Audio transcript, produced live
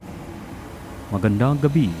Magandang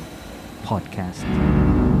Gabi Podcast.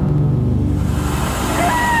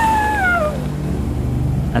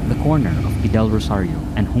 At the corner of Fidel Rosario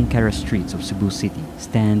and Junquera streets of Cebu City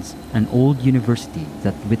stands an old university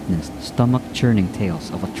that witnessed stomach-churning tales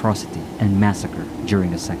of atrocity and massacre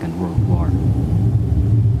during the Second World War.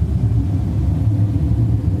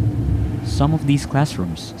 Some of these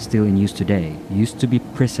classrooms, still in use today, used to be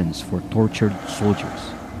prisons for tortured soldiers,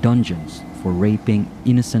 dungeons for raping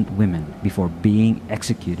innocent women before being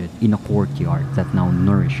executed in a courtyard that now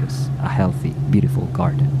nourishes a healthy, beautiful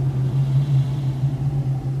garden.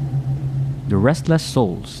 The restless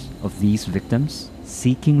souls of these victims,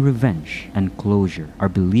 seeking revenge and closure, are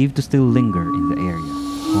believed to still linger in the area,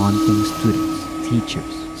 haunting students,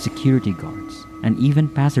 teachers, security guards, and even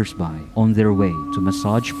passers-by on their way to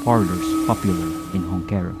massage parlors popular in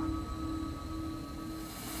Junquera.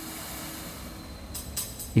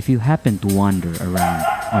 If you happen to wander around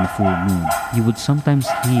on a full moon, you would sometimes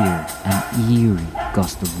hear an eerie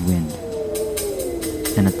gust of wind,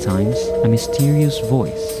 and at times a mysterious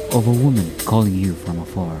voice of a woman calling you from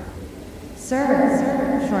afar.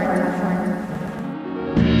 Sir, short.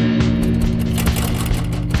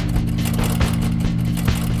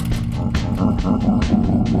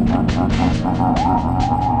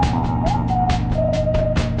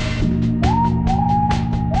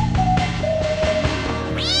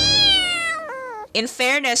 In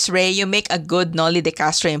fairness, Ray, you make a good Nolly De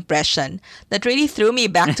Castro impression that really threw me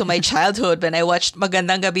back to my childhood when I watched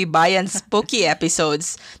Magandang Gabi Bayan's spooky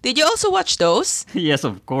episodes. Did you also watch those? Yes,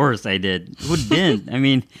 of course I did. Who didn't? I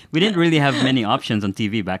mean, we didn't really have many options on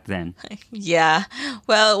TV back then. Yeah.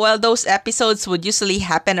 Well, while those episodes would usually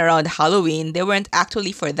happen around Halloween, they weren't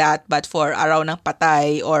actually for that, but for Araw ng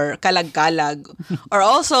Patay or Kalag-Kalag or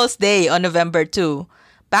All Souls Day on November 2.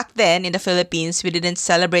 Back then, in the Philippines, we didn't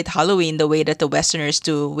celebrate Halloween the way that the Westerners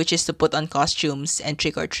do, which is to put on costumes and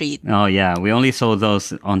trick or treat. Oh yeah, we only saw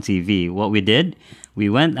those on TV. What we did, we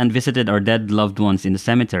went and visited our dead loved ones in the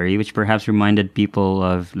cemetery, which perhaps reminded people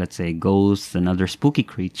of, let's say, ghosts and other spooky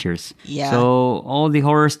creatures. Yeah. So all the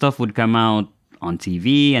horror stuff would come out on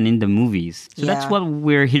TV and in the movies. So that's Yeah. what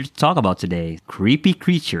we're here to talk about today. Creepy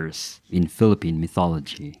creatures in Philippine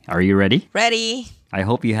mythology. Are you ready? Ready? I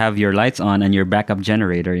hope you have your lights on and your backup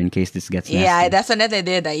generator in case this gets nasty. Yeah, I definitely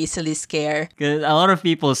did. I easily scare. 'Cause a lot of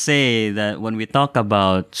people say that when we talk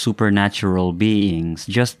about supernatural beings,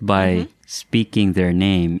 just by speaking their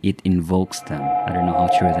name, it invokes them. I don't know how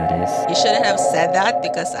true that is. You shouldn't have said that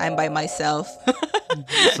because I'm by myself.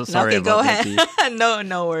 So sorry okay, about go that, ahead.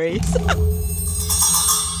 No worries.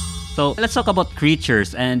 So let's talk about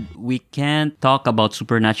creatures, and we can't talk about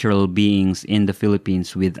supernatural beings in the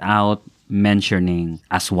Philippines without mentioning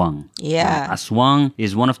aswang. Yeah. Aswang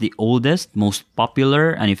is one of the oldest, most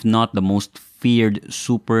popular, and if not the most feared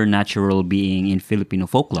supernatural being in Filipino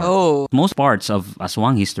folklore. Oh. Most parts of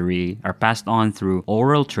aswang history are passed on through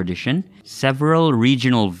oral tradition. Several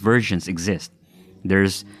regional versions exist.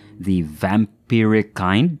 There's the vampiric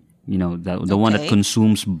kind, the one that Okay.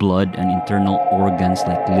 consumes blood and internal organs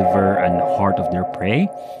like liver and heart of their prey.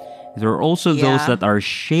 There are also those Yeah. that are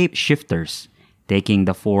shapeshifters, taking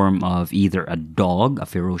the form of either a dog, a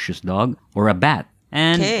ferocious dog, or a bat.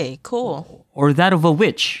 And Okay, cool. or that of a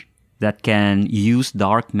witch that can use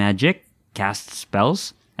dark magic, cast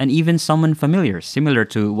spells, and even summon familiars, similar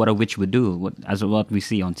to what a witch would do, as what we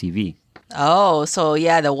see on TV. Oh, so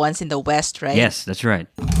yeah, the ones in the West, right? Yes, that's right.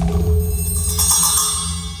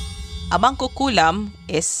 A mangkukulam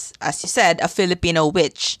is, as you said, a Filipino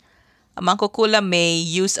witch. A mangkukulam may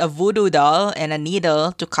use a voodoo doll and a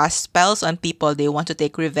needle to cast spells on people they want to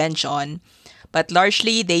take revenge on. But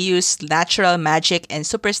largely, they use natural magic and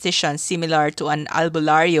superstition similar to an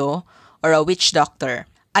albularyo or a witch doctor.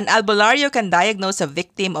 An albularyo can diagnose a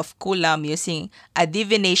victim of kulam using a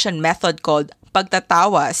divination method called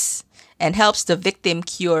pagtatawas and helps the victim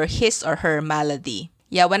cure his or her malady.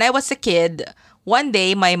 Yeah, when I was a kid, one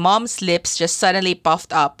day my mom's lips just suddenly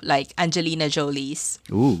puffed up like Angelina Jolie's.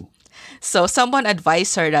 Ooh. So someone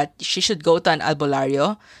advised her that she should go to an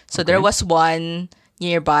albularyo. So there was one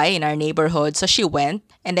nearby in our neighborhood. So she went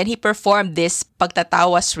and then he performed this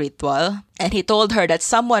pagtatawas ritual. And he told her that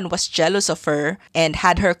someone was jealous of her and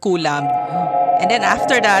had her kulam. And then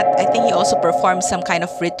after that, I think he also performed some kind of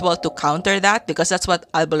ritual to counter that because that's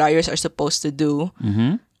what albularyos are supposed to do.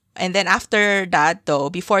 Mm-hmm. And then after that though,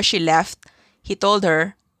 before she left, he told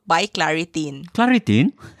her, buy Claritin.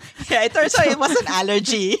 Claritin? Yeah, it turns out it was an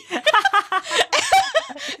allergy.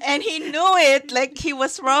 And he knew it. Like he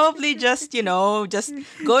was probably just, just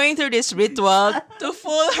going through this ritual to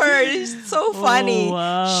fool her. It's so funny.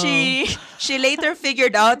 wow. She later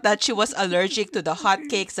figured out that she was allergic to the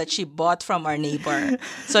hotcakes that she bought from our neighbor.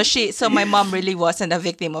 So my mom really wasn't a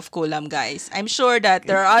victim of kulam, guys. I'm sure that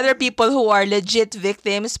there are other people who are legit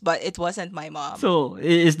victims, but it wasn't my mom. So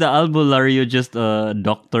is the albulario just a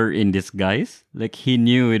doctor in disguise? Like he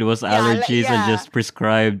knew it was allergies and just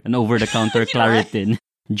prescribed an over-the-counter Claritin.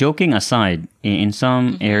 Joking aside, in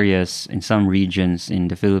some areas, in some regions in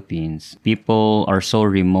the Philippines, people are so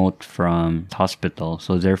remote from hospital.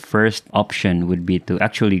 So their first option would be to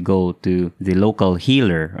actually go to the local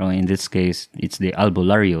healer. Or in this case, it's the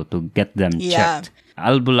albulario to get them checked.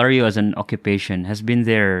 Albulario as an occupation has been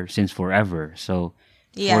there since forever. So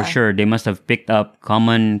for sure, they must have picked up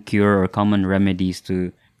common cure or common remedies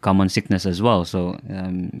to common sickness as well. So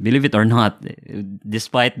believe it or not,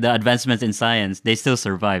 despite the advancements in science, they still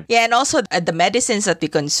survive. Yeah, and also the medicines that we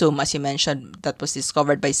consume, as you mentioned, that was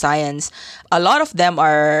discovered by science, a lot of them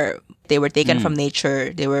they were taken from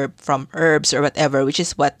nature. They were from herbs or whatever, which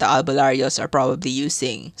is what the albularios are probably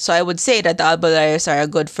using. So I would say that the albularios are a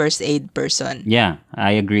good first aid person. Yeah,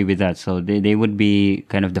 I agree with that. So they would be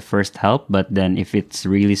kind of the first help. But then if it's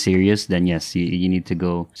really serious, then yes, you need to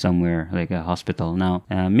go somewhere like a hospital. Now,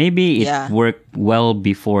 maybe it worked well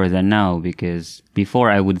before than now, because before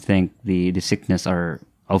I would think the sickness are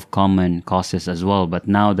of common causes as well. But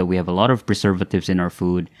now that we have a lot of preservatives in our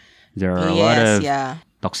food, there are a lot of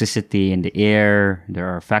toxicity in the air. There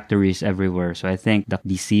are factories everywhere. So I think the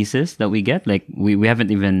diseases that we get, like we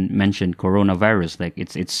haven't even mentioned coronavirus. Like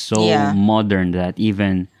it's so modern that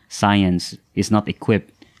even science is not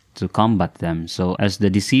equipped to combat them. So as the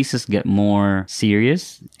diseases get more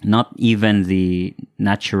serious, not even the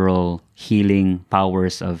natural healing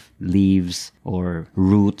powers of leaves or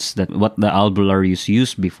roots that what the albularios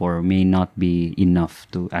used before may not be enough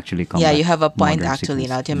to actually combat. Yeah, you have a point sickness. actually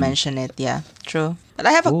now that you mention it. Yeah, true. But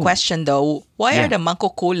I have a question though. Why are the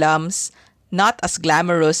mangkukulams not as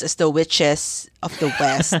glamorous as the witches of the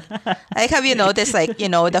West? Like, have you noticed,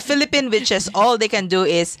 the Philippine witches, all they can do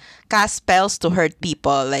is cast spells to hurt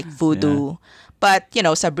people, like voodoo. But,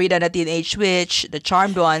 Sabrina the Teenage Witch, the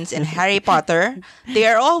Charmed Ones, and Harry Potter, they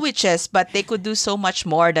are all witches, but they could do so much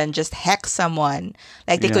more than just hex someone.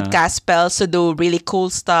 Like, they could cast spells to do really cool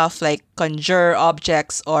stuff, like conjure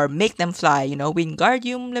objects or make them fly,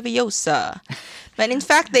 Wingardium Leviosa. But in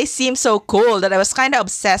fact, they seem so cool that I was kind of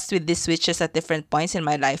obsessed with these witches at different points in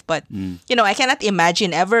my life. But, I cannot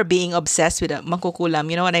imagine ever being obsessed with a mangkukulam.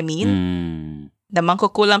 You know what I mean? The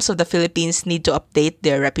mangkukulams of the Philippines need to update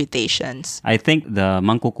their reputations. I think the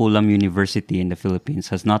Mangkukulam University in the Philippines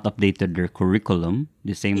has not updated their curriculum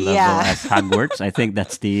the same level as Hogwarts. I think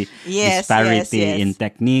that's the disparity in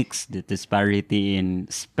techniques, the disparity in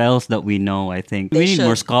spells that we know. I think we need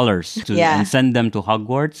more scholars to and send them to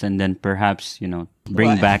Hogwarts, and then perhaps,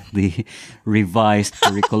 bring back the revised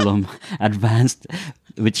curriculum, advanced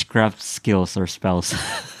witchcraft skills or spells.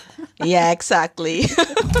 Yeah, exactly.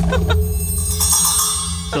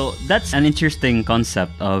 So that's an interesting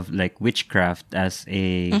concept of like witchcraft as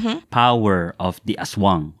a power of the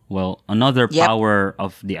aswang. Well, another power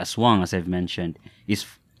of the aswang, as I've mentioned, is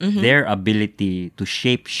their ability to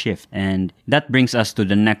shape shift. And that brings us to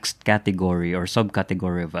the next category or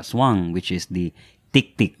subcategory of aswang, which is the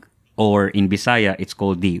tik-tik, or in Bisaya, it's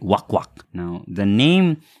called the wakwak. Now, the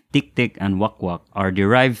name tik-tik and wakwak are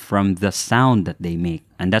derived from the sound that they make.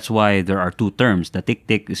 And that's why there are two terms. The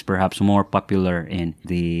tik-tik is perhaps more popular in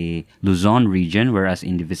the Luzon region, whereas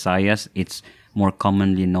in the Visayas, it's more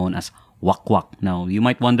commonly known as wakwak. Now, you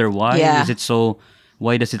might wonder why does it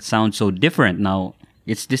sound so different? Now,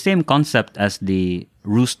 it's the same concept as the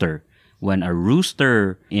rooster. When a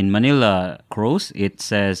rooster in Manila crows, it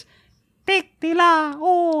says, "Tiktila,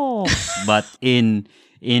 oh." But in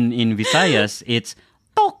Visayas, it's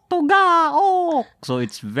 "Toktoga, oh." So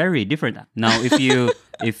it's very different. Now, if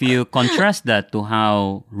you contrast that to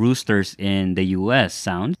how roosters in the US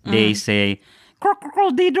sound, they say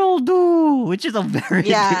 "Crocodile-doo," which is a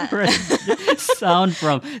very different sound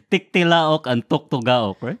from Tiktilaok and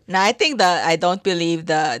Toktogaok, right? No, I don't believe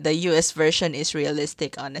the US version is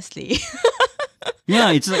realistic, honestly. Yeah,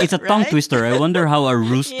 it's a tongue twister. I wonder how a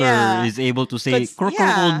rooster is able to say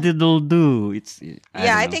 "crocodile-doo."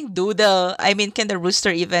 I think doodle. I mean, can the rooster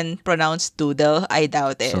even pronounce doodle? I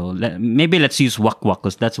doubt it. So maybe let's use wak-wak,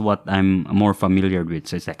 because that's what I'm more familiar with.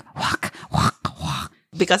 So it's like wak, wak, wak.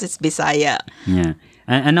 Because it's Bisaya. Yeah.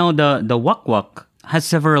 And now the wak-wak has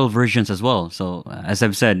several versions as well. So as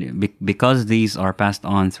I've said, because these are passed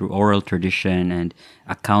on through oral tradition and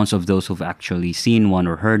accounts of those who've actually seen one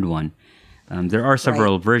or heard one, There are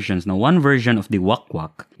several versions. Now, one version of the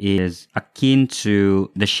wakwak is akin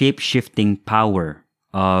to the shape-shifting power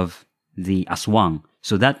of the aswang.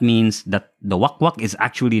 So that means that the wakwak is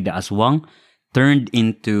actually the aswang turned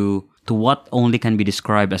into to what only can be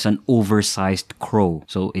described as an oversized crow.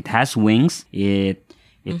 So it has wings. It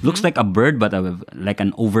looks like a bird, but like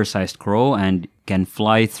an oversized crow, and can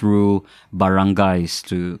fly through barangays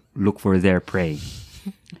to look for their prey.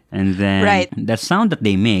 And then the sound that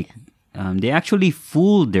they make, they actually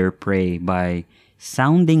fool their prey by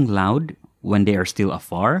sounding loud when they are still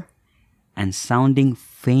afar and sounding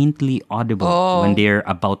faintly audible when they're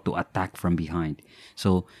about to attack from behind.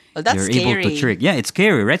 So that's you're able to trick. Yeah, it's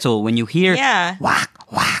scary, right? So when you hear whack,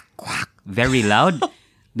 whack, whack very loud,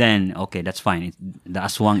 then okay, that's fine. The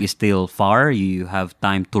aswang is still far. You have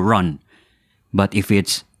time to run. But if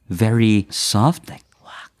it's very soft, like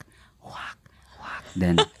whack, whack, whack,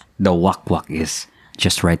 then the whack is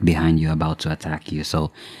just right behind you, about to attack you.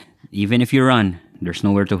 So even if you run, there's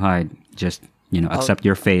nowhere to hide. Just accept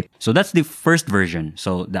your fate. So that's the first version.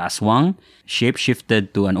 So the aswang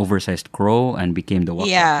shape-shifted to an oversized crow and became the wakwak.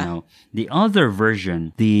 Yeah. Now, the other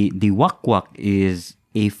version, the wakwak is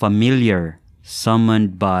a familiar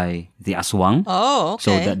summoned by the aswang. Oh,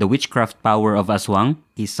 okay. So the witchcraft power of aswang,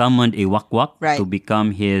 he summoned a wakwak to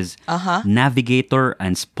become his navigator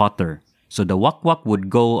and spotter. So the wakwak would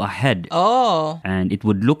go ahead and it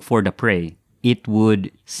would look for the prey. It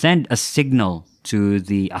would send a signal to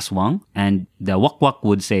the aswang, and the wakwak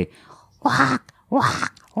would say, wak,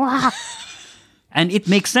 wak, wak. And it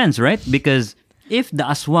makes sense, right? Because if the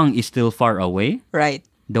aswang is still far away,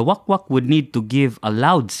 the wakwak would need to give a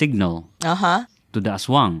loud signal to the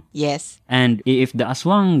aswang. Yes. And if the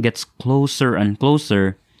aswang gets closer and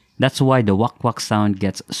closer, that's why the wakwak sound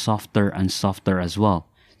gets softer and softer as well.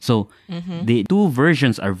 So the two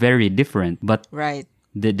versions are very different, but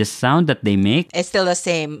the sound that they make, it's still the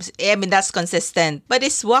same. I mean, that's consistent. But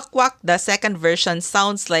this Wak Wak, the second version,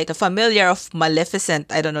 sounds like a familiar of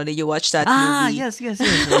Maleficent. I don't know, did you watch that movie? Yes.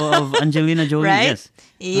 Of Angelina Jolie, right?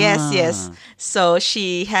 yes. Yes. So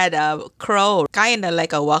she had a crow, kind of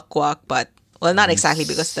like a Wak Wak, but well, not exactly,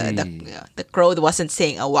 because the crow wasn't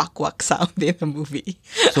saying a Wak Wak sound in the movie.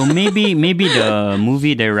 So maybe the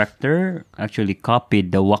movie director actually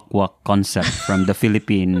copied the Wak Wak concept from the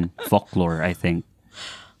Philippine folklore, I think.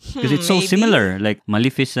 Because it's so similar, like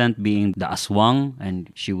Maleficent being the aswang, and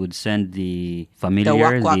she would send the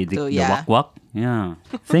familiar, the Wak Wak. Yeah.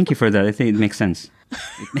 Thank you for that. I think it makes sense.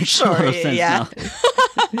 It makes a lot of sense now.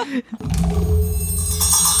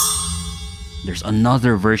 There's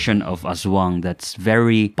another version of aswang that's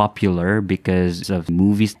very popular because of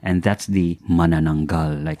movies, and that's the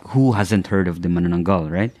manananggal. Like, who hasn't heard of the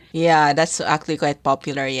manananggal, right? Yeah, that's actually quite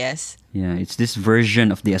popular, yes. Yeah, it's this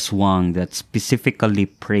version of the aswang that specifically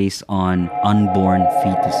preys on unborn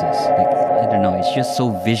fetuses. Like, I don't know, it's just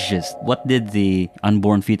so vicious. What did the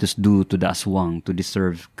unborn fetus do to the aswang to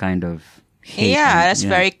deserve kind of hate? Yeah, that's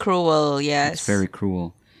very cruel, yes. It's very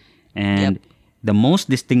cruel. And the most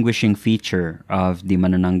distinguishing feature of the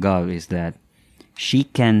manananggal is that she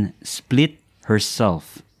can split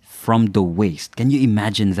herself from the waist. Can you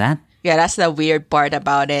imagine that? Yeah, that's the weird part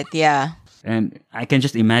about it, yeah. And I can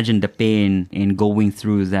just imagine the pain in going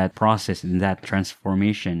through that process and that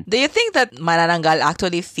transformation. Do you think that manananggal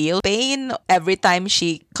actually feel pain every time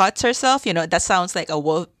she cuts herself? You know, that sounds like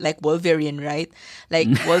like Wolverine, right? Like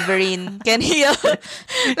Wolverine can heal.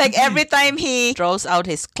 Like every time he throws out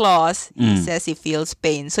his claws, he says he feels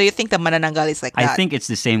pain. So you think the manananggal is like that? I think it's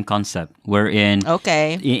the same concept, wherein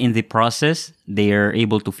in the process, they are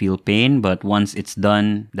able to feel pain, but once it's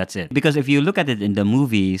done, that's it. Because if you look at it in the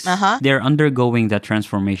movies, they're undergoing that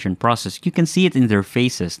transformation process. You can see it in their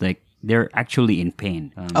faces, like they're actually in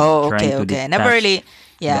pain. Okay. Never really,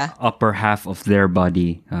 the upper half of their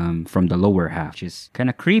body from the lower half, which is kind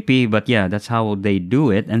of creepy, but yeah, that's how they do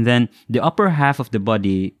it. And then the upper half of the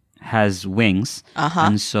body has wings,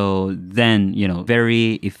 and so then,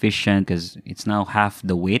 very efficient because it's now half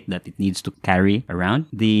the weight that it needs to carry around.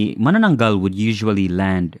 The manananggal would usually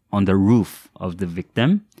land on the roof of the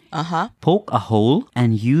victim, poke a hole,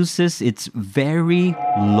 and uses its very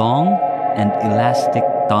long and elastic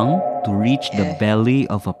tongue to reach the belly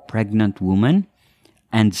of a pregnant woman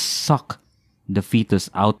and suck the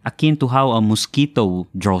fetus out, akin to how a mosquito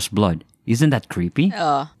draws blood. Isn't that creepy?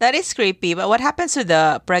 Oh, that is creepy. But what happens to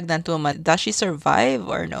the pregnant woman? Does she survive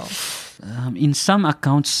or no? In some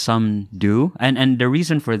accounts, some do. And the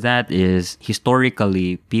reason for that is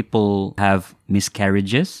historically, people have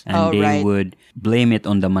miscarriages and they would blame it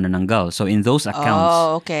on the manananggal. So in those accounts...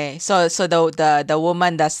 Oh, okay. So the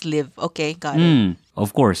woman does live. Okay, got it.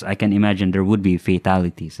 of course, I can imagine there would be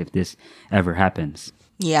fatalities if this ever happens.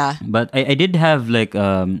 Yeah. But I did have like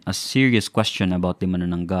a serious question about the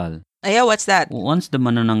manananggal. Yeah, what's that? Once the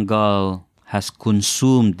manananggal has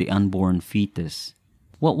consumed the unborn fetus,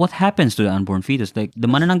 what happens to the unborn fetus? Like the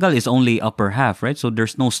manananggal is only upper half, right? So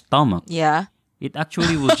there's no stomach. Yeah. It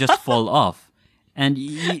actually will just fall off. And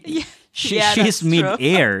Yeah, she's that's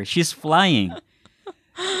mid-air. She's flying.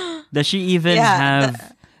 Does she even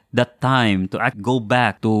have the time to go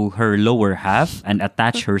back to her lower half and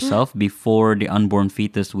attach herself before the unborn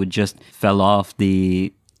fetus would just fell off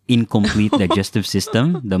the incomplete digestive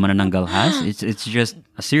system the manananggal has? It's just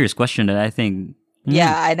a serious question that I think...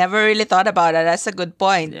 Yeah, I never really thought about it. That's a good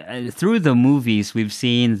point. Through the movies, we've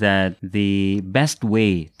seen that the best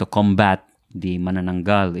way to combat the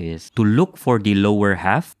manananggal is to look for the lower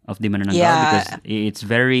half of the manananggal because it's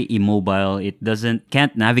very immobile. It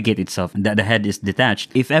can't navigate itself. The head is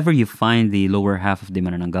detached. If ever you find the lower half of the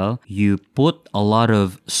manananggal, you put a lot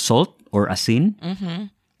of salt or asin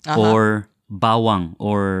or bawang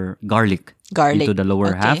or garlic into the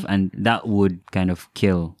lower half, and that would kind of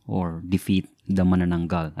kill or defeat the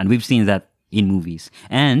manananggal. And we've seen that in movies.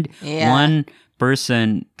 And one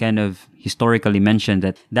person kind of historically mentioned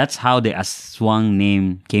that that's how the aswang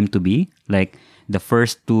name came to be. Like the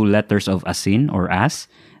first 2 letters of asin or as,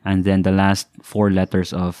 and then the last 4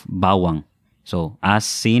 letters of bawang. So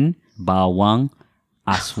asin, bawang,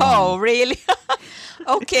 aswang. Oh, really?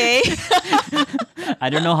 Okay. I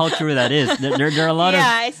don't know how true that is. There are a lot of...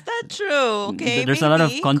 Yeah, is that true? Okay, there's a lot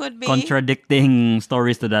of could be. contradicting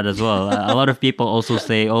stories to that as well. A lot of people also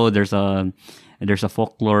say, oh, there's a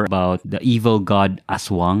folklore about the evil god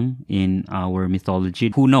Aswang in our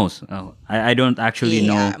mythology. Who knows? I don't actually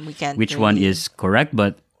know which one is correct,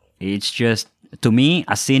 but it's just, to me,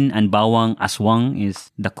 Asin and Bawang Aswang is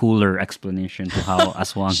the cooler explanation to how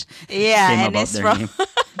Aswang came about their name.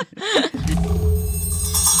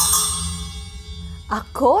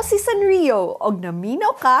 Ako si Sanrio, og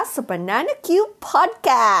naminaw ka sa Banana Q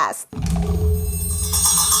Podcast.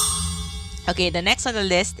 Okay, the next on the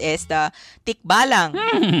list is the tikbalang.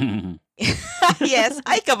 Yes,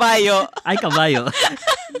 ay kabayo. Ay kabayo.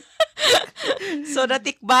 So the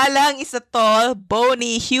tikbalang is a tall,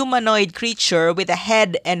 bony, humanoid creature with the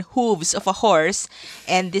head and hooves of a horse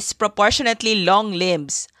and disproportionately long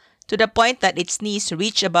limbs, to the point that its knees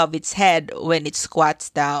reach above its head when it squats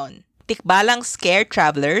down. Tikbalang scare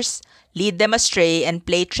travelers, lead them astray, and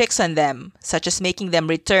play tricks on them, such as making them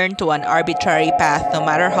return to an arbitrary path no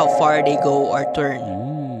matter how far they go or turn.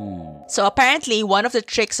 So apparently, one of the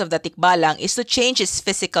tricks of the tikbalang is to change its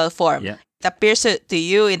physical form. Yeah. It appears to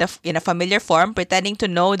you in a familiar form, pretending to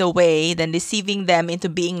know the way, then deceiving them into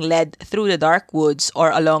being led through the dark woods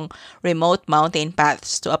or along remote mountain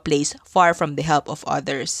paths to a place far from the help of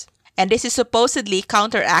others. And this is supposedly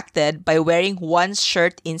counteracted by wearing one's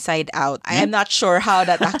shirt inside out. I am not sure how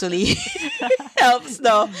that actually helps,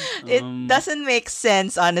 though. It doesn't make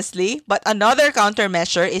sense, honestly. But another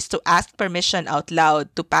countermeasure is to ask permission out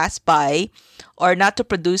loud to pass by or not to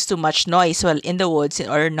produce too much noise while in the woods in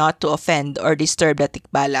order not to offend or disturb the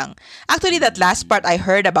tikbalang. Actually, that last part, I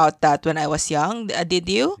heard about that when I was young. Did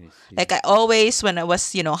you? Like, I always, when I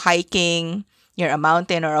was, hiking near a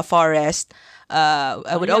mountain or a forest,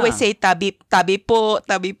 I would always say tabi po.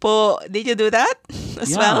 Did you do that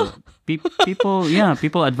as well?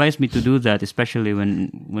 People advised me to do that, especially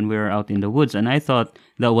when we were out in the woods, and I thought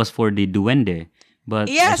that was for the duende. But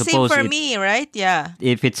I suppose same for me, right? Yeah.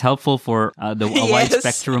 If it's helpful for a wide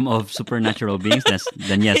spectrum of supernatural beings,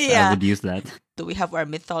 then yes, I would use that. Do we have our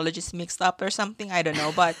mythologies mixed up or something? I don't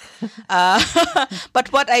know. But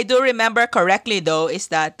but what I do remember correctly, though, is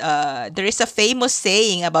that there is a famous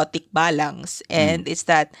saying about tikbalangs, and it's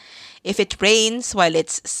that if it rains while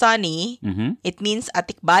it's sunny, it means a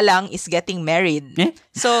tikbalang is getting married.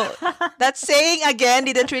 So that saying, again,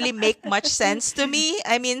 didn't really make much sense to me.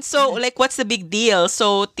 I mean, so like, what's the big deal?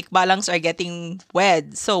 So tikbalangs are getting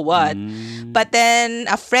wed. So what? But then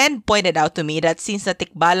a friend pointed out to me that since the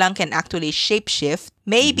tikbalang can actually shapeshift,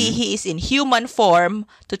 maybe he is in human form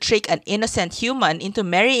to trick an innocent human into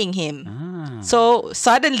marrying him. So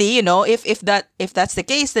suddenly, if that's the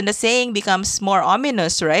case, then the saying becomes more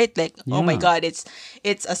ominous, right? Like, oh my God, it's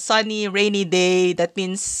a sunny, rainy day. That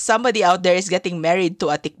means somebody out there is getting married to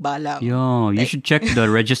a tikbalang. You should check the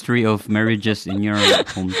registry of marriages in your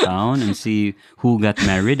hometown and see who got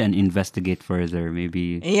married and investigate further.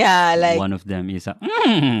 Maybe one of them is a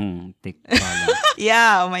tikbalang.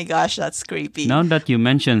 Yeah, oh my gosh, that's creepy. Now that you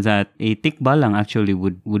mentioned that a tikbalang actually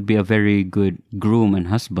would be a very good groom and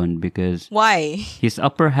husband because Why? his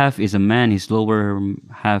upper half is a man, his lower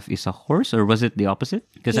half is a horse, or was it the opposite?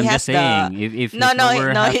 Because He I'm has just saying, if no, his no,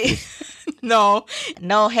 lower no, half he- is...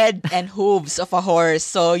 no head and hooves of a horse.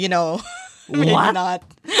 So maybe What? not.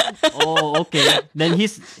 Oh, okay. Then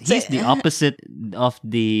he's the opposite of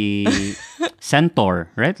the centaur,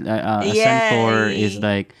 right? A centaur is Yay.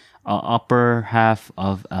 like upper half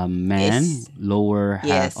of a man, Yes. lower half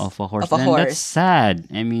Yes, of a horse. of a And horse. that's sad.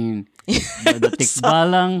 I mean, the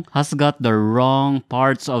tikbalang has got the wrong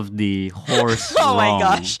parts of the horse Oh my wrong.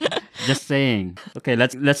 gosh. Just saying. Okay,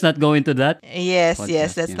 let's not go into that. Yes,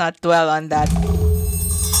 Podcast, let's yeah. not dwell on that.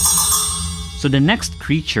 So the next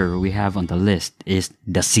creature we have on the list is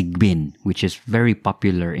the sigbin, which is very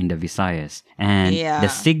popular in the Visayas. And Yeah.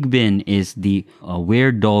 the sigbin is the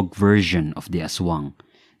weird dog version of the aswang.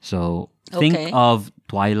 So think Okay. of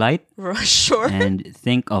Twilight Sure. and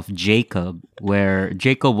think of Jacob, where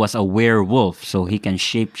Jacob was a werewolf, so he can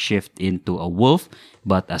shapeshift into a wolf,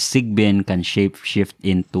 but a sigbin can shapeshift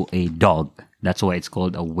into a dog. That's why it's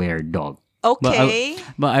called a were-dog. Okay.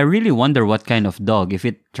 But I really wonder what kind of dog. If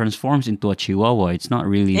it transforms into a chihuahua, it's not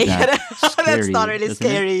really that scary. That's not really doesn't it?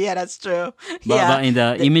 scary. Yeah, that's true. But in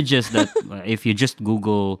the images that, if you just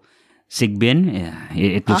Google Sigbin,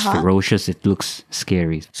 it looks ferocious. It looks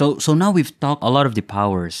scary. So now we've talked a lot of the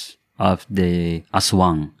powers of the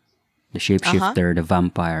aswang, the shapeshifter, the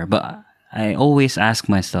vampire. But I always ask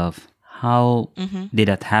myself, how did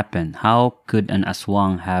that happen? How could an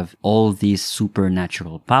aswang have all these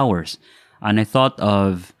supernatural powers? And I thought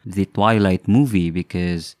of the Twilight movie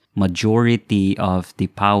because majority of the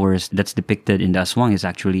powers that's depicted in the aswang is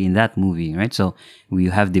actually in that movie, right? So you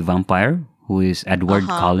have the vampire, who is Edward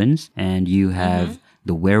Collins, and you have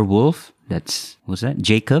the werewolf, what's that?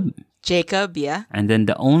 Jacob. Jacob, yeah. And then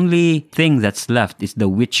the only thing that's left is the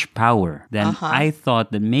witch power. Then I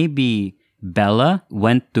thought that maybe Bella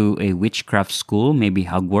went to a witchcraft school, maybe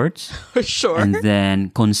Hogwarts, Sure. and then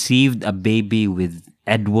conceived a baby with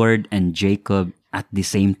Edward and Jacob at the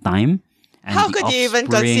same time. And How the could you even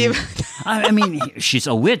offspring- conceive? I mean, she's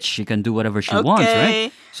a witch. She can do whatever she wants, Okay.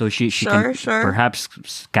 right? So she Sure, can sure. perhaps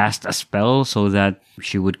cast a spell so that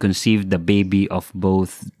she would conceive the baby of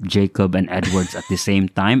both Jacob and Edwards at the same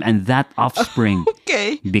time. And that offspring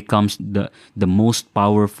Okay. becomes the most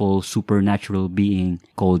powerful supernatural being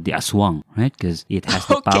called the aswang, right? Because it has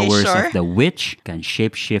the Okay, powers sure. of the witch, can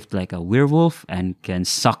shapeshift like a werewolf, and can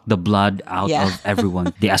suck the blood out Yeah. of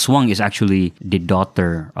everyone. The aswang is actually the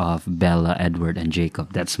daughter of Bella, Edward, and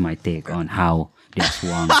Jacob. That's my take on how the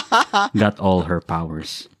aswang got all her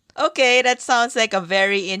powers. Okay, that sounds like a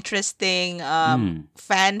very interesting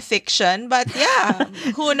fan fiction, but yeah,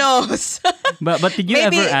 who knows? But did you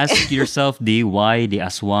Maybe- ever ask yourself, why the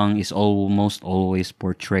aswang is almost always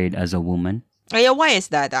portrayed as a woman? Oh, yeah, why is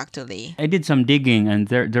that actually? I did some digging, and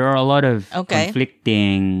there are a lot of Okay.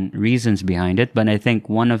 conflicting reasons behind it. But I think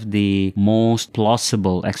one of the most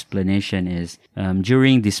plausible explanation is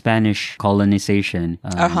during the Spanish colonization,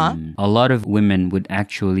 a lot of women would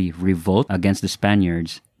actually revolt against the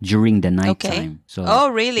Spaniards during the nighttime. So Oh,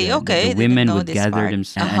 really? Okay, the didn't women know would this gather part.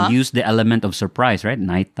 themselves and use the element of surprise, right?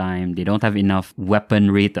 Nighttime. They don't have enough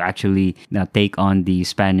weaponry to actually take on the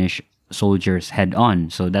Spanish soldiers head on.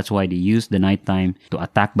 So that's why they use the nighttime to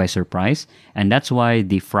attack by surprise. And that's why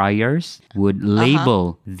the friars would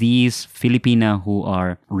label these Filipina who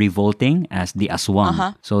are revolting as the aswang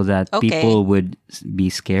so that Okay. people would be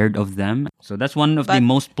scared of them. So that's one of the But-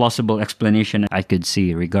 most plausible explanation I could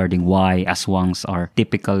see regarding why aswangs are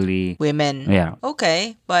typically Women. Yeah.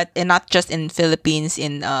 Okay, but not just in Philippines,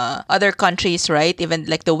 in other countries, right? Even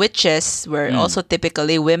like the witches were also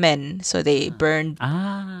typically women, so they burned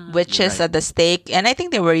witches at the stake, and I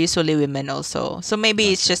think they were usually women also. So maybe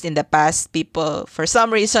it's just in the past, people for some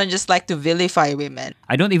reason just like to vilify women.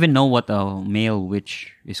 I don't even know what a male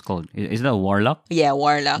witch is called. Is that a warlock? Yeah,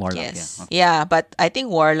 warlock. Warlock, Yes. yeah, Yeah, but I think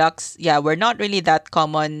warlocks. Yeah, were not really that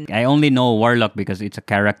common. I only know warlock because it's a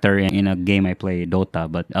character in a game I play, Dota.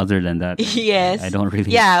 But other than that, Yes. I don't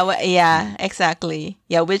really. Yeah, yeah, exactly.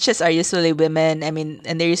 Yeah, witches are usually women. I mean,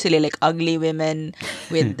 and they're usually like ugly women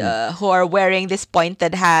with who are wearing these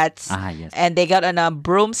pointed hats. Ah, yes. And they got on a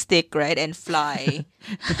broomstick, right, and fly.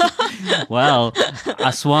 Well,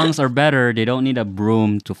 aswangs are better. They don't need a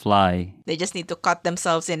broom to fly. They just need to cut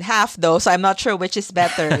themselves in half, though. So I'm not sure which is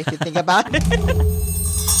better if you think about it.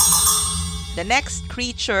 The next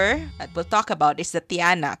creature that we'll talk about is the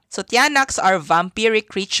tiyanak. So tiyanaks are vampiric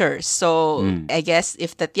creatures. So I guess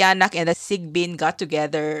if the tiyanak and the sigbin got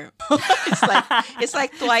together, it's like Twilight. It's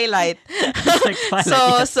like Twilight, So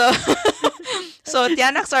yes. so So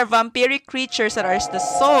Tianaks are vampiric creatures that are the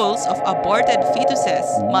souls of aborted fetuses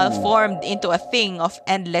malformed into a thing of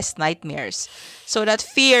endless nightmares. So that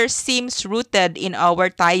fear seems rooted in our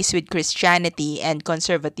ties with Christianity and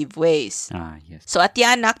conservative ways. Ah, yes. So a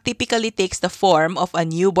Tiyanak typically takes the form of a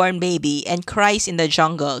newborn baby and cries in the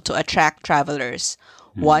jungle to attract travelers.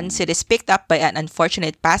 Once it is picked up by an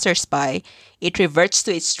unfortunate passersby, it reverts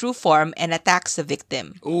to its true form and attacks the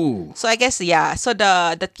victim. Ooh. So I guess, yeah. So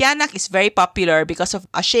the Tiyanak is very popular because of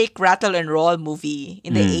a Shake, Rattle, and Roll movie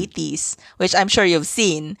in the 80s, which I'm sure you've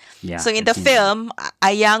seen. Yeah, So in I've the seen film,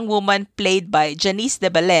 a young woman played by Janice de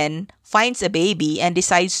Belen finds a baby and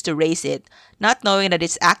decides to raise it, not knowing that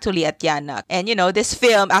it's actually a Tiyanak. And you know, this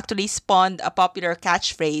film actually spawned a popular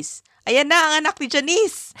catchphrase, "Ayan na ang anak ni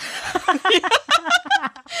Janice."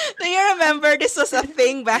 Do you remember this was a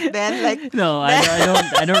thing back then? Like, No,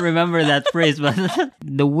 I don't remember that phrase, but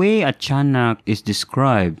the way a Tiyanak is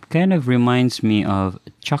described kind of reminds me of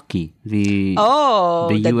Chucky, the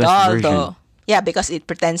the US doll version. though. Yeah, because it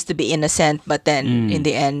pretends to be innocent, but then in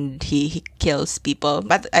the end he kills people.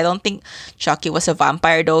 But I don't think Chucky was a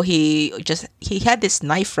vampire though. He had this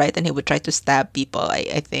knife, right, and he would try to stab people,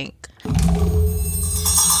 I think.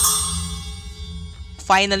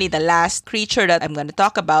 Finally, the last creature that I'm going to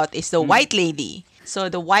talk about is the White Lady. So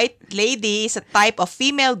the White Lady is a type of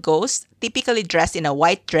female ghost, typically dressed in a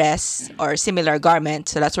white dress or similar garment.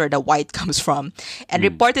 So that's where the white comes from. And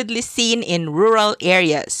reportedly seen in rural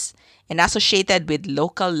areas and associated with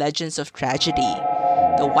local legends of tragedy.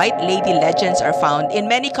 The White Lady legends are found in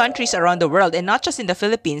many countries around the world and not just in the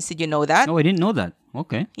Philippines. Did you know that? Oh, I didn't know that.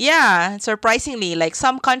 Okay. Yeah, surprisingly, like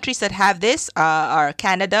some countries that have this are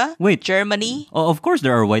Canada, Wait. Germany. Oh, of course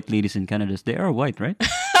there are white ladies in Canada. They are white, right?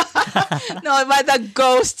 No, but the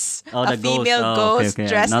ghosts. Oh, a the female ghost. ghost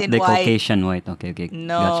dressed Not in the white. Caucasian white. Okay.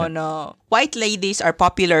 No, Gotcha. no. White ladies are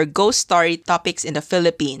popular ghost story topics in the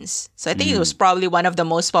Philippines. So I think it was probably one of the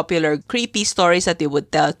most popular creepy stories that they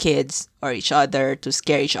would tell kids or each other to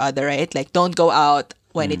scare each other, right? Like, don't go out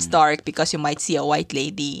when it's dark because you might see a white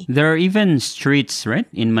lady. There are even streets, right,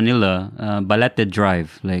 in Manila, Balete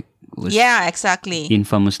Drive, like was Yeah, exactly.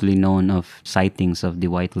 infamously known of sightings of the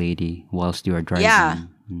white lady whilst you are driving. Yeah.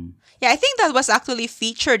 Yeah, I think that was actually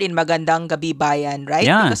featured in Magandang Gabi Bayan, right?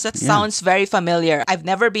 Yeah, Because that yeah. sounds very familiar. I've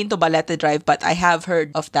never been to Balete Drive, but I have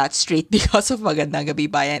heard of that street because of Magandang Gabi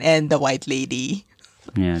Bayan and the White Lady.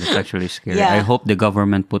 Yeah, that's actually scary. Yeah. I hope the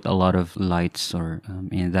government put a lot of lights or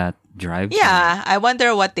in that drive. Yeah, I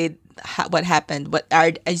wonder what happened.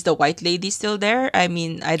 Is the White Lady still there? I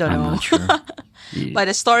mean, I don't I'm know. not sure. But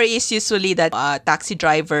the story is usually that a taxi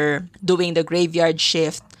driver doing the graveyard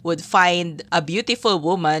shift would find a beautiful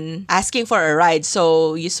woman asking for a ride.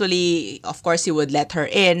 So usually, of course, he would let her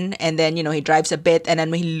in. And then, you know, he drives a bit. And then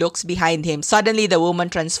when he looks behind him, suddenly the woman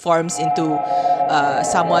transforms into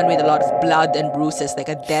someone with a lot of blood and bruises, like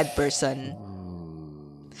a dead person.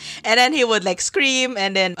 And then he would like scream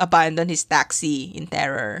and then abandon his taxi in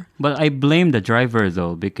terror. But I blame the driver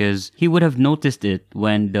though, because he would have noticed it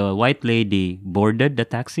when the white lady boarded the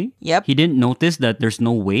taxi. Yep. He didn't notice that there's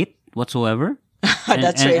no wait whatsoever.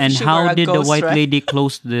 That's right. If And she how were a did the ghost, white right? lady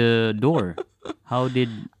close the door? How did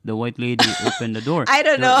the white lady open the door? I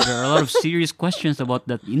don't know. There are a lot of serious questions about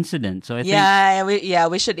that incident. So I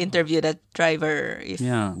think, we should interview that driver.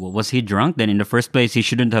 well, was he drunk? Then in the first place, he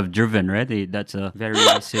shouldn't have driven, right? That's a very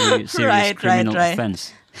serious Right, criminal right.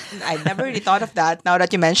 offense. I never really thought of that now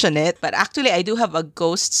that you mention it. But actually, I do have a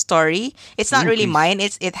ghost story. It's not really please. mine.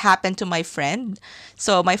 It happened to my friend.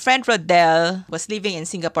 So my friend Rodel was living in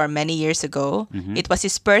Singapore many years ago. It was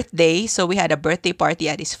his birthday, so we had a birthday party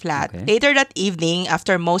at his flat. Okay. Later that evening,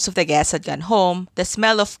 after most of the guests had gone home, the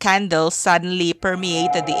smell of candles suddenly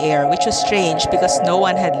permeated the air, which was strange because no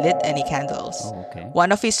one had lit any candles. Oh, okay.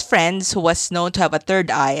 One of his friends who was known to have a third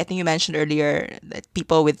eye, I think you mentioned earlier that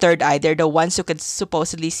people with third eye, they're the ones who could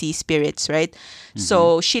supposedly see spirits, right?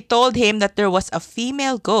 So she told him that there was a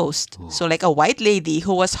female ghost, so like a white lady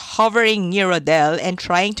who was hovering near Rodel and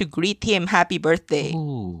trying to greet him happy birthday.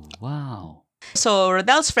 Oh, wow. So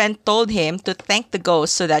Rodel's friend told him to thank the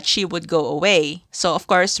ghost so that she would go away. So of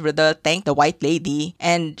course, Rodel thanked the white lady.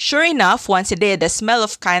 And sure enough, once he did, the smell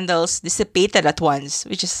of candles dissipated at once,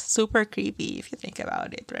 which is super creepy if you think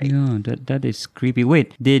about it, right? Yeah, that is creepy.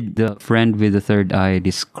 Wait, did the friend with the third eye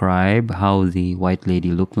describe how the white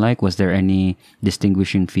lady looked like? Was there any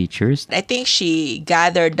distinguishing features? I think she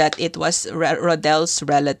gathered that it was Rodel's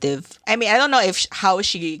relative. I mean, I don't know how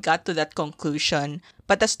she got to that conclusion.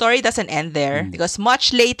 But the story doesn't end there because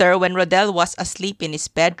much later, when Rodel was asleep in his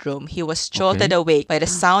bedroom, he was jolted awake by the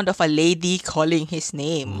sound of a lady calling his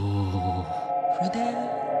name.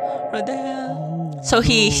 Rodel, Rodel. So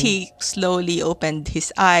he slowly opened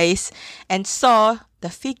his eyes and saw the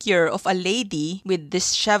figure of a lady with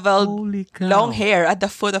disheveled Holy cow. long hair at the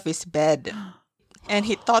foot of his bed. And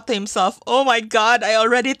he thought to himself, oh my God, I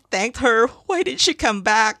already thanked her. Why did she come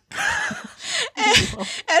back? and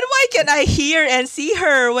why can I hear and see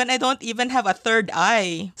her when I don't even have a third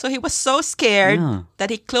eye? So he was so scared that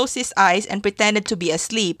he closed his eyes and pretended to be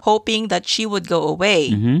asleep, hoping that she would go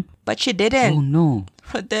away. But she didn't. Oh no.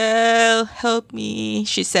 Rodel, help me,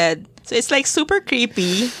 she said. So it's like super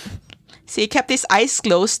creepy. So he kept his eyes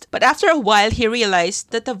closed, but after a while he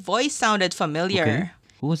realized that the voice sounded familiar. Okay.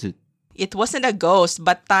 Who was it? It wasn't a ghost,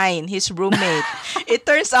 but Tyne, his roommate. It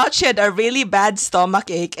turns out she had a really bad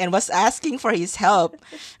stomach ache and was asking for his help.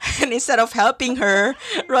 And instead of helping her,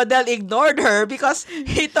 Rodel ignored her because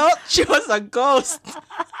he thought she was a ghost.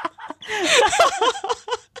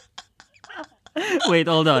 Wait,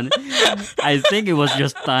 hold on. I think it was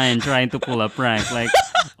just Tyne trying to pull a prank. Like,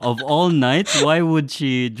 of all nights, why would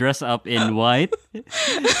she dress up in white?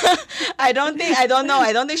 I don't know.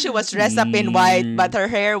 I don't think she was dressed up in white, but her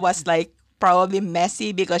hair was like probably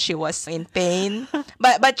messy because she was in pain.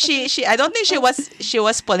 But she I don't think she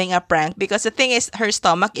was pulling a prank, because the thing is, her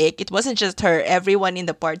stomach ache, it wasn't just her, everyone in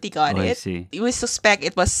the party got Oh, I it. see. We suspect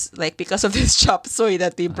it was like because of this chop suey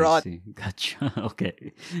that we I brought. see. Gotcha.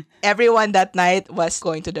 Okay. Everyone that night was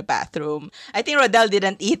going to the bathroom. I think Rodel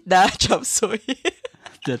didn't eat the chop suey.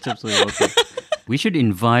 That's absolutely okay. We should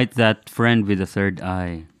invite that friend with the third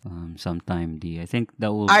eye sometime, D. I think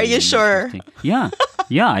that will Are be you sure? interesting. Yeah.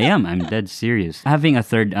 Yeah, I am. I'm dead serious. Having a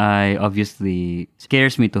third eye obviously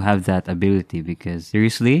scares me to have that ability, because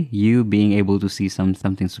seriously, you being able to see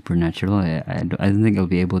something supernatural, I don't think I'll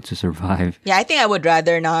be able to survive. Yeah, I think I would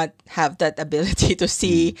rather not have that ability to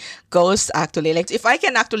see ghosts actually. Like, if I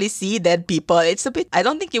can actually see dead people, it's a bit, I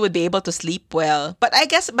don't think you would be able to sleep well. But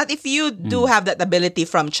if you do have that ability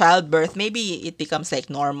from childbirth, maybe it becomes like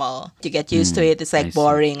normal. You get used to it. It's like I see.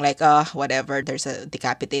 boring, like, whatever. There's a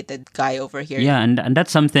decapitated guy over here. Yeah, and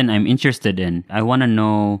that's something I'm interested in. I want to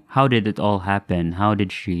know, how did it all happen? How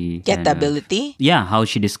did she Get kind the of- ability? Yeah, how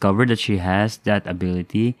she discovered that she has that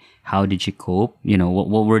ability. How did she cope? You know,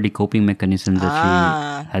 what were the coping mechanisms that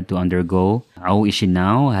she had to undergo? How is she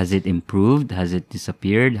now? Has it improved? Has it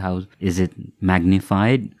disappeared? How is it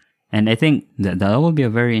magnified? And I think that will be a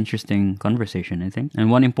very interesting conversation, I think. And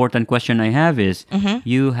one important question I have is,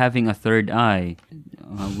 you having a third eye,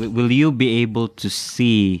 will you be able to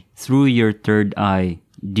see through your third eye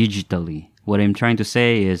digitally? What I'm trying to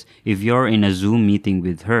say is, if you're in a Zoom meeting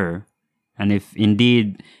with her, and if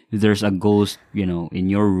indeed there's a ghost, you know, in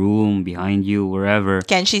your room, behind you, wherever,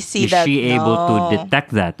 Can she see is that? she able No. to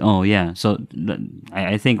detect that? Oh, yeah. So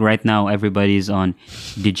I think right now everybody's on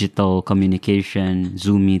digital communication,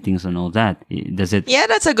 Zoom meetings and all that. Does it? Yeah,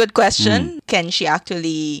 that's a good question. Can she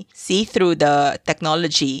actually see through the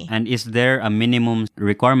technology? And is there a minimum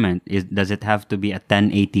requirement? Does it have to be a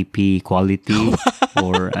 1080p quality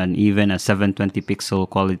or even a 720 pixel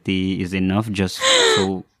quality is enough just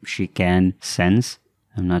so she can sense?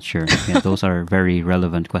 I'm not sure. Yeah, those are very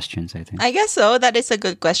relevant questions, I think. I guess so. That is a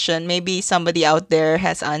good question. Maybe somebody out there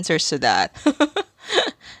has answers to that.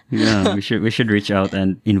 Yeah, we should reach out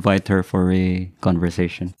and invite her for a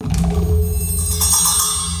conversation.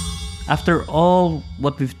 After all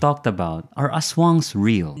what we've talked about, are aswangs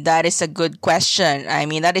real? That is a good question. I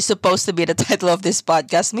mean, that is supposed to be the title of this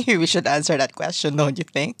podcast. Maybe we should answer that question, don't you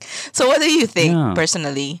think? So what do you think, Yeah.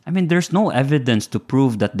 personally? I mean, there's no evidence to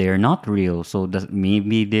prove that they're not real, so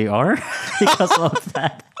maybe they are because of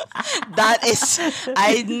that. That is,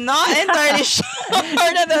 I'm not entirely sure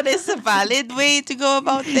that is a valid way to go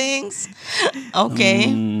about things.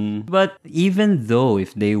 Okay. But even though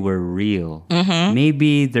if they were real,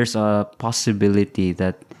 maybe there's a possibility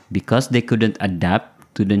that because they couldn't adapt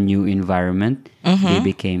to the new environment, they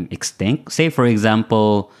became extinct. Say, for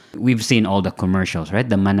example, we've seen all the commercials, right?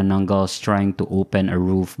 The mananangals trying to open a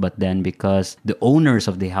roof, but then because the owners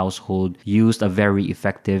of the household used a very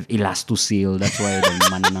effective elastoseal, that's why the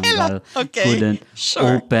manananggal Okay, couldn't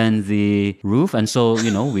sure. open the roof. And so,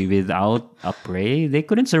 without a prey, they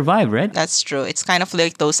couldn't survive, right? That's true. It's kind of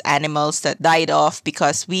like those animals that died off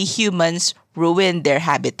because we humans ruined their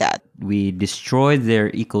habitat. We destroyed their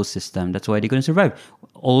ecosystem. That's why they couldn't survive.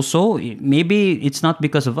 Also, maybe it's not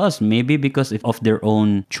because of us. Maybe because of their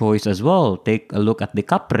own choice as well. Take a look at the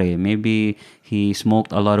Capre. Maybe he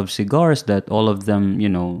smoked a lot of cigars that all of them,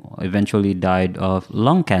 eventually died of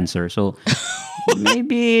lung cancer. So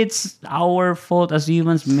maybe it's our fault as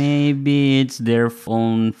humans. Maybe it's their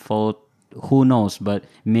own fault who knows? But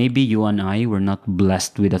maybe you and I were not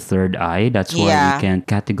blessed with a third eye. That's why Yeah. we can't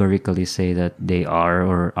categorically say that they are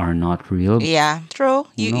or are not real. Yeah, true.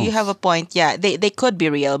 You knows? have a point. Yeah, they could be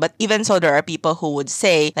real, but even so, there are people who would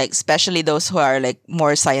say, like, especially those who are like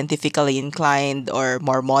more scientifically inclined or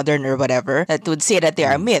more modern or whatever, that would say that they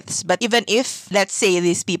are myths. But even if, let's say,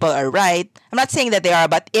 these people are right, I'm not saying that they are,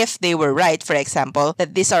 but if they were right, for example,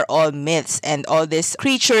 that these are all myths and all these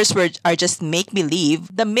creatures are just make believe,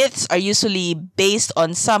 the myths are usually based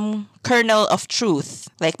on some kernel of truth.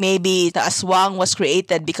 Like maybe the aswang was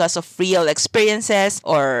created because of real experiences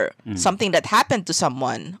or something that happened to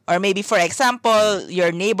someone. Or maybe, for example,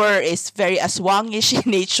 your neighbor is very aswangish in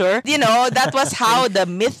nature. You know, that was how the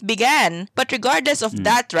myth began. But regardless of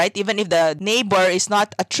that, right, even if the neighbor is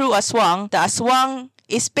not a true aswang, the aswang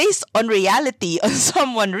is based on reality, on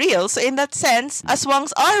someone real. So in that sense,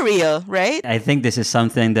 aswangs are real, right? I think this is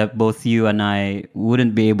something that both you and I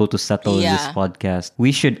wouldn't be able to settle in this Yeah. podcast.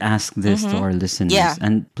 We should ask this to our listeners. Yeah.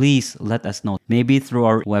 And please let us know. Maybe through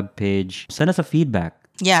our webpage. Send us a feedback.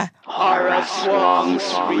 Yeah. Are swans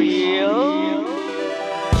real?